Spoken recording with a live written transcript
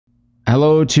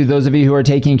Hello to those of you who are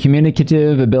taking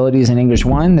Communicative Abilities in English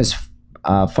 1 this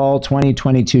fall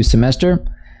 2022 semester.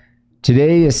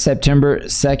 Today is September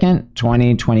 2nd,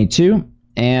 2022,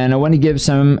 and I want to give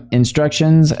some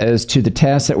instructions as to the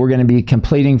tasks that we're going to be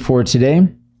completing for today.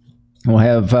 We'll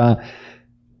have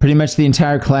pretty much the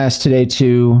entire class today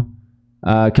to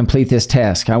complete this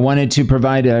task. I wanted to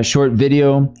provide a short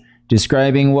video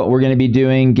describing what we're going to be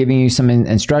doing, giving you some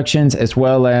instructions, as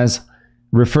well as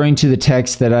referring to the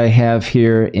text that I have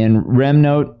here in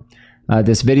RemNote.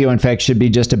 This video, in fact, should be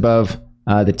just above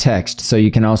the text, so you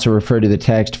can also refer to the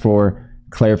text for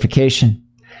clarification.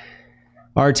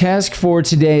 Our task for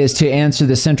today is to answer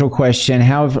the central question,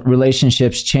 how have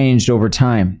relationships changed over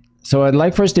time? So I'd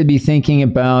like for us to be thinking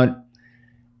about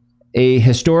a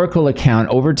historical account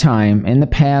over time, in the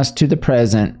past to the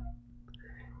present,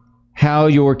 how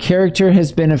your character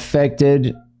has been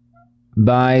affected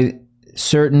by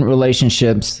certain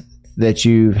relationships that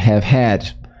you have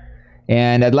had.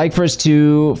 And I'd like for us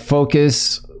to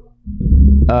focus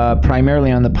primarily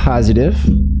on the positive.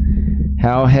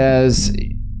 How has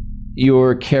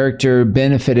your character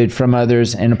benefited from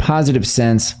others in a positive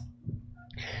sense?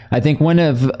 I think one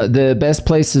of the best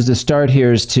places to start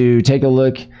here is to take a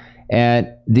look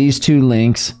at these two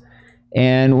links.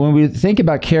 And when we think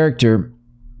about character,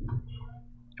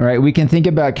 right, we can think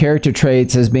about character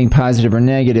traits as being positive or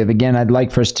negative. Again, I'd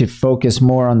like for us to focus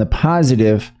more on the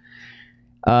positive.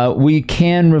 We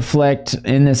can reflect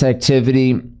in this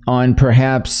activity on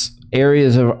perhaps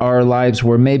areas of our lives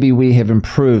where maybe we have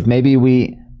improved. Maybe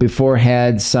we before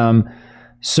had some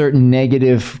certain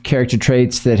negative character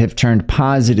traits that have turned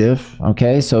positive.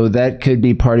 Okay, so that could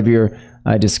be part of your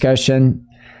discussion.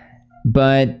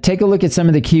 But take a look at some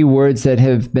of the key words that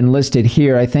have been listed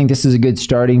here. I think this is a good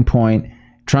starting point,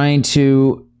 trying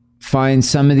to find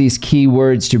some of these key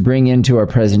words to bring into our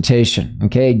presentation.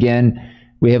 Okay, again,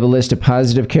 we have a list of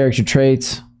positive character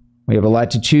traits. We have a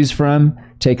lot to choose from.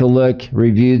 Take a look,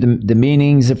 review the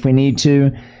meanings if we need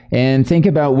to, and think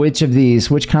about which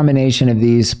combination of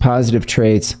these positive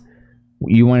traits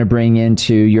you want to bring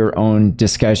into your own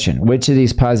discussion. Which of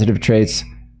these positive traits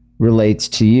relates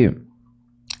to you?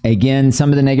 Again,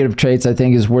 some of the negative traits I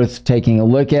think is worth taking a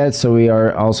look at, so we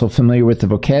are also familiar with the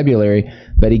vocabulary.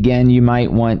 But again, you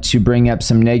might want to bring up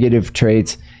some negative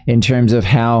traits in terms of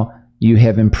how you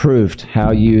have improved, how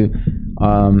you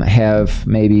have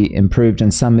maybe improved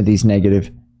in some of these negative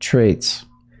traits.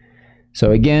 So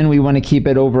again, we want to keep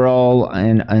it overall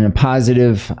in a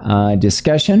positive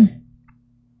discussion.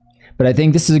 But I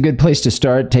think this is a good place to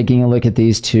start, taking a look at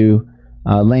these two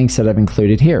links that I've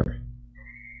included here.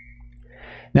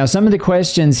 Now, some of the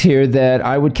questions here that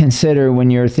I would consider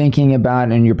when you're thinking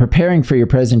about and you're preparing for your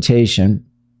presentation.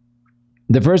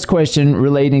 The first question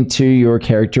relating to your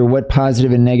character: what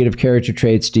positive and negative character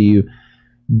traits do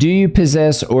you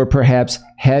possess, or perhaps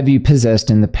have you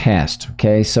possessed in the past?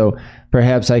 Okay, so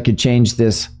perhaps I could change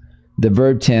the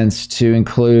verb tense to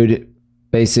include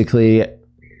basically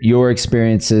your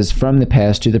experiences from the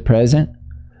past to the present.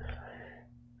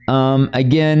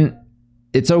 Again,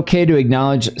 it's okay to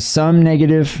acknowledge some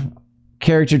negative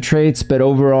character traits, but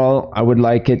overall, I would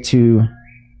like it to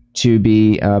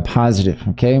be positive,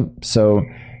 okay? So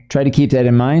try to keep that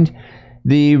in mind.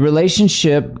 The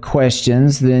relationship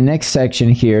questions, the next section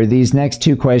here, these next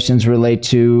two questions relate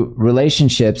to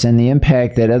relationships and the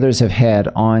impact that others have had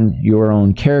on your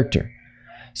own character.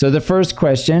 So the first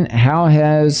question, how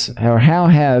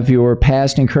have your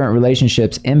past and current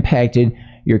relationships impacted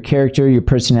your character, your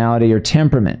personality, your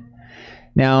temperament?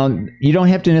 Now, you don't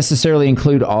have to necessarily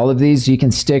include all of these. You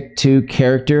can stick to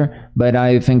character, but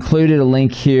I've included a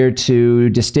link here to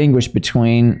distinguish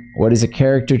between what is a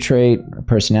character trait, a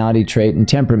personality trait, and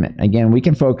temperament. Again, we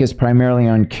can focus primarily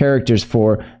on characters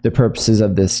for the purposes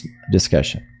of this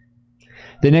discussion.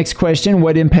 The next question,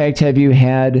 what impact have you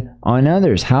had on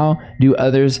others? How do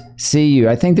others see you?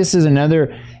 I think this is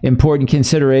another important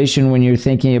consideration when you're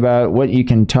thinking about what you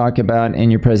can talk about in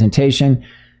your presentation.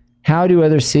 How do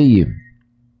others see you?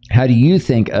 How do you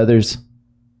think others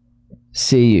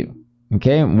see you?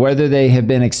 Okay, whether they have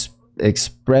been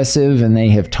expressive and they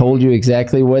have told you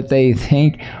exactly what they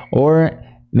think, or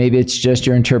maybe it's just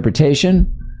your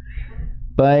interpretation.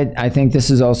 But I think this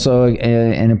is also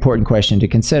an important question to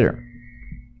consider.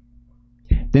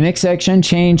 The next section,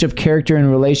 change of character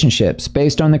and relationships.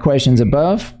 Based on the questions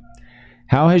above,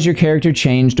 how has your character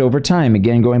changed over time?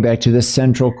 Again, going back to the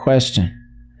central question.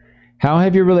 How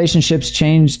have your relationships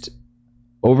changed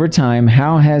over time?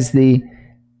 How's the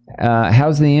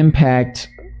impact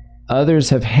others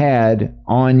have had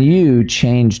on you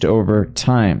changed over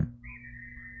time?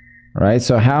 Right?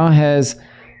 So how has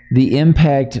the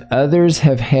impact others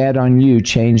have had on you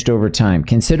changed over time?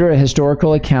 Consider a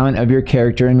historical account of your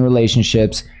character and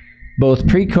relationships, both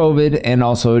pre-COVID and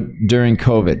also during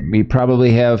COVID. We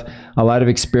probably have a lot of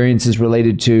experiences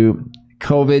related to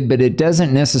COVID, but it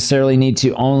doesn't necessarily need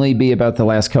to only be about the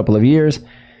last couple of years.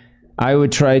 I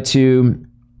would try to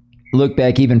look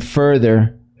back even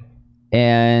further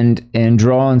and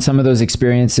draw on some of those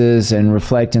experiences and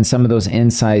reflect on some of those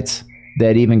insights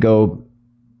that even go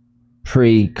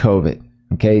pre-COVID,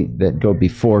 okay, that go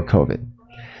before COVID.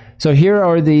 So here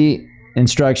are the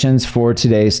instructions for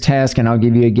today's task, and I'll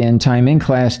give you again time in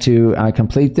class to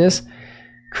complete this.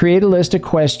 Create a list of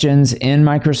questions in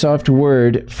Microsoft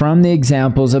Word from the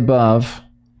examples above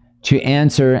to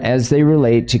answer as they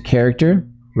relate to character,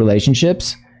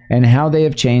 relationships, and how they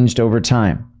have changed over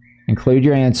time. Include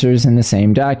your answers in the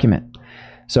same document.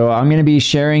 So I'm going to be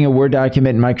sharing a Word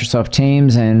document in Microsoft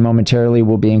Teams, and momentarily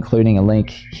we'll be including a link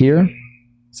here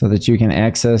so that you can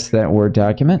access that Word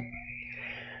document.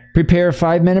 Prepare a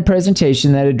 5-minute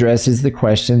presentation that addresses the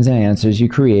questions and answers you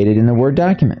created in the Word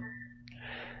document.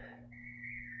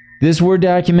 This Word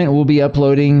document, will be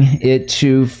uploading it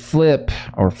to Flip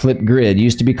or Flipgrid. It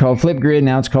used to be called Flipgrid,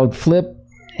 now it's called Flip,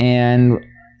 and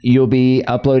you'll be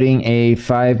uploading a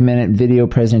 5-minute video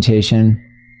presentation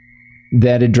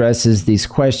that addresses these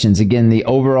questions. Again, the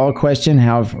overall question,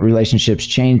 how have relationships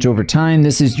changed over time?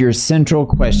 This is your central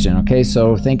question, okay?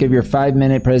 So think of your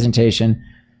 5-minute presentation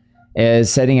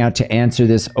as setting out to answer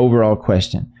this overall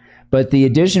question. But the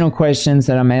additional questions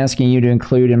that I'm asking you to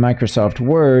include in Microsoft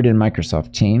Word and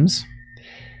Microsoft Teams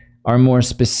are more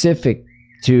specific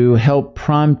to help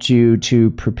prompt you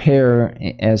to prepare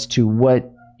as to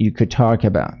what you could talk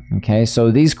about. Okay, so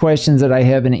these questions that I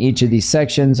have in each of these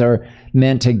sections are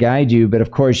meant to guide you, but of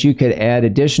course you could add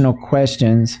additional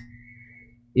questions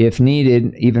if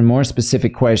needed, even more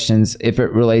specific questions if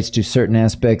it relates to certain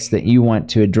aspects that you want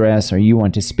to address or you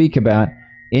want to speak about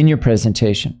in your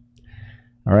presentation.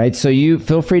 All right, so you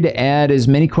feel free to add as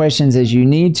many questions as you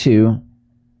need to,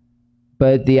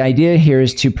 but the idea here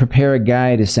is to prepare a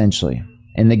guide essentially.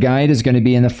 And the guide is going to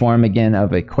be in the form, again,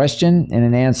 of a question and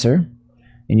an answer.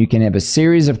 And you can have a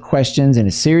series of questions and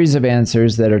a series of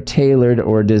answers that are tailored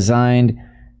or designed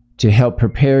to help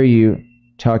prepare you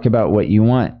talk about what you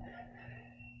want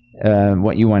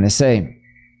to say.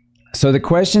 So the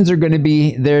questions are going to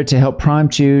be there to help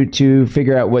prompt you to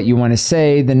figure out what you want to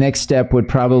say. The next step would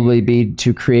probably be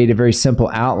to create a very simple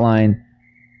outline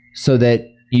so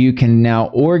that you can now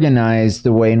organize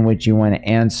the way in which you want to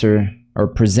answer or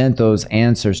present those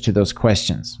answers to those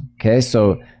questions. Okay,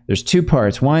 so there's two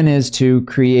parts. One is to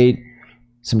create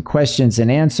some questions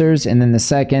and answers, and then the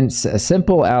second, a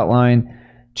simple outline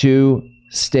to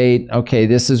state, okay,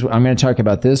 I'm going to talk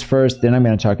about this first, then I'm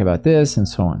going to talk about this, and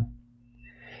so on.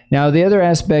 Now, the other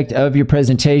aspect of your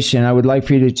presentation, I would like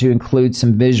for you to include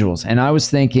some visuals. And I was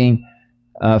thinking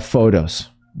photos.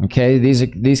 Okay,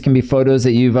 these can be photos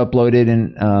that you've uploaded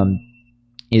in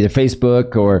either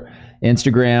Facebook or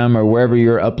Instagram or wherever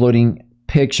you're uploading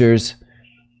pictures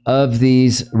of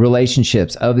these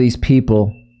relationships, of these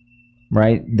people,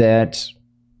 right, that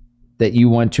you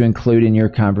want to include in your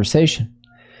conversation.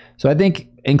 So I think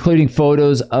including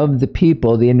photos of the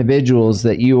people, the individuals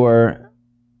that you are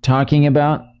talking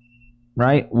about,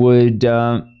 right, would,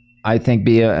 I think,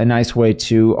 be a nice way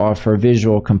to offer a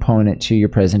visual component to your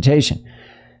presentation.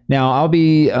 Now,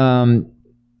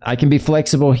 I can be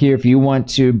flexible here if you want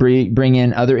to bring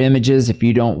in other images, if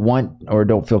you don't want or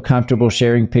don't feel comfortable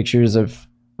sharing pictures of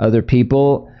other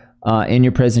people in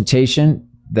your presentation,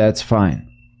 that's fine.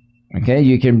 Okay,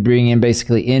 you can bring in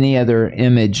basically any other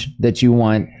image that you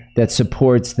want that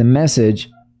supports the message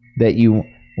that you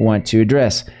want to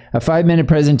address. A 5-minute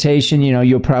presentation,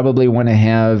 you'll probably want to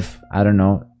have, I don't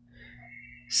know,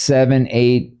 7,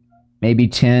 8, maybe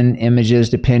 10 images,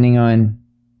 depending on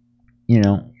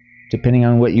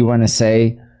what you want to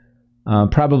say.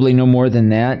 Probably no more than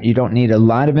that. You don't need a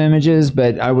lot of images,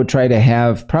 but I would try to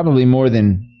have probably more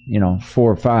than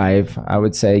 4 or 5. I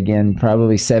would say, again,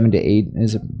 probably 7 to 8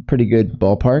 is a pretty good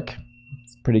ballpark.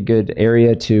 It's a pretty good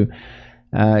area to,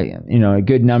 a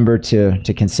good number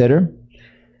to consider.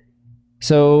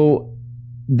 So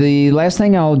the last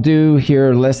thing I'll do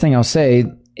here, last thing I'll say,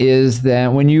 is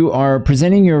that when you are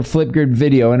presenting your Flipgrid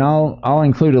video, and I'll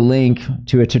include a link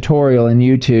to a tutorial in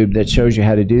YouTube that shows you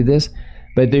how to do this,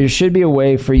 but there should be a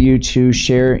way for you to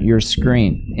share your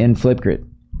screen in Flipgrid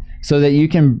so that you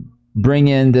can bring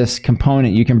in this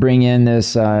component. You can bring in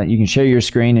this, you can share your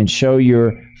screen and show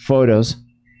your photos.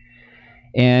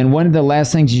 And one of the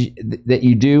last things that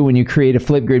you do when you create a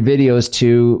Flipgrid video is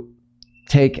to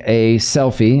take a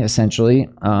selfie, essentially,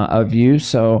 of you.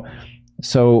 So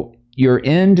your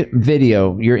end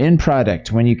video, your end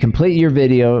product, when you complete your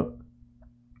video,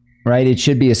 right, it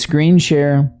should be a screen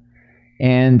share,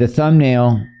 and the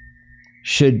thumbnail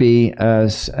should be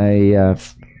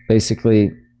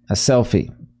basically a selfie,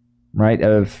 right,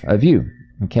 of you,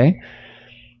 okay?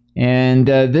 And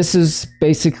this is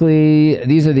basically,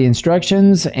 these are the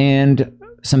instructions and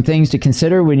some things to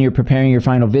consider when you're preparing your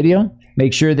final video.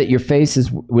 Make sure that your face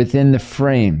is within the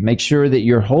frame. Make sure that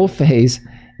your whole face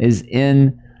is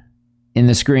in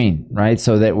the screen, right?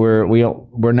 So that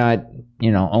we're not,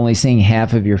 you know, only seeing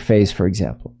half of your face, for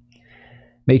example.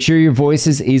 Make sure your voice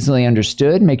is easily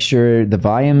understood. Make sure the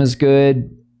volume is good.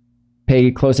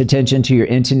 Pay close attention to your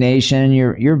intonation,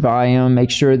 your volume.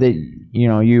 Make sure that, you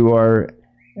know, you are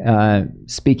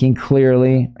speaking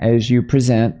clearly as you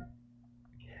present.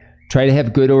 Try to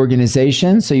have good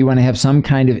organization. So you want to have some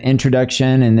kind of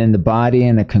introduction and then the body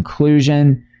and a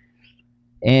conclusion.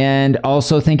 And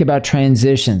also think about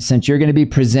transitions. Since you're going to be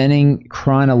presenting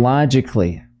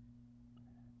chronologically,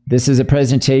 this is a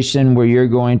presentation where you're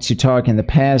going to talk in the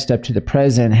past up to the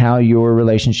present, how your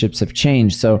relationships have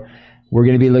changed. So we're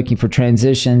going to be looking for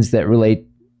transitions that relate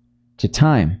to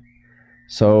time.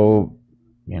 So,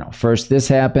 you know, first this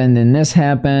happened, then this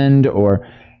happened, or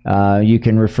you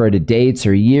can refer to dates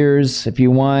or years if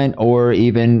you want, or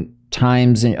even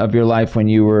times of your life when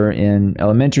you were in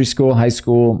elementary school, high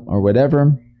school, or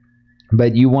whatever.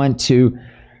 But you want to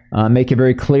make it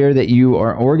very clear that you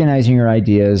are organizing your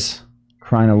ideas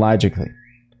chronologically.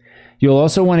 You'll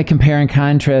also want to compare and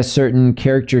contrast certain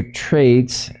character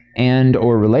traits and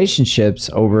or relationships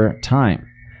over time.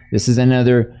 This is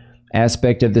another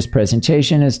aspect of this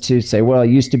presentation, is to say, well, I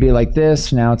used to be like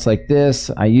this, now it's like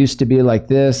this. I used to be like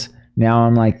this, now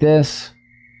I'm like this,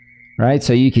 right?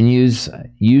 So you can use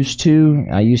used to,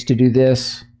 I used to do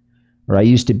this, or I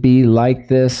used to be like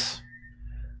this,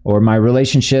 or my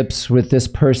relationships with this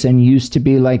person used to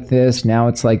be like this, now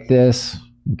it's like this,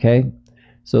 okay?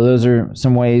 So those are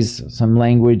some ways, some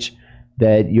language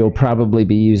that you'll probably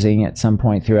be using at some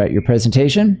point throughout your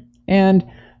presentation. And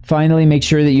finally, make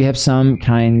sure that you have some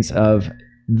kinds of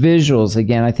visuals.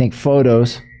 Again, I think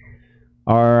photos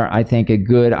are, I think, a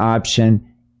good option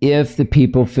if the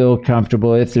people feel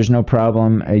comfortable, if there's no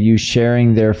problem you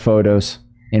sharing their photos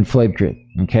in Flipgrid.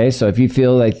 Okay, so if you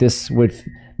feel like this would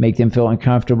make them feel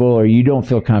uncomfortable, or you don't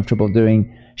feel comfortable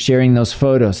sharing those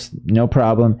photos, no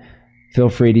problem. Feel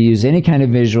free to use any kind of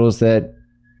visuals that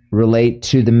relate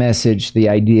to the message, the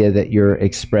idea that you're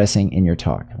expressing in your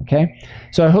talk, okay?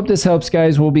 So I hope this helps,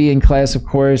 guys. We'll be in class, of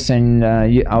course, and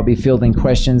I'll be fielding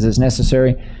questions as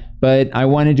necessary, but I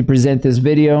wanted to present this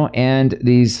video and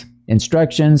these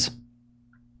instructions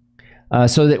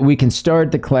so that we can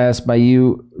start the class by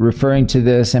you referring to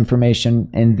this information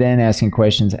and then asking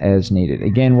questions as needed.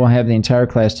 Again, we'll have the entire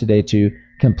class today to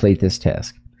complete this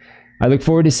task. I look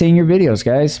forward to seeing your videos,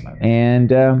 guys,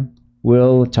 and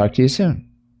we'll talk to you soon.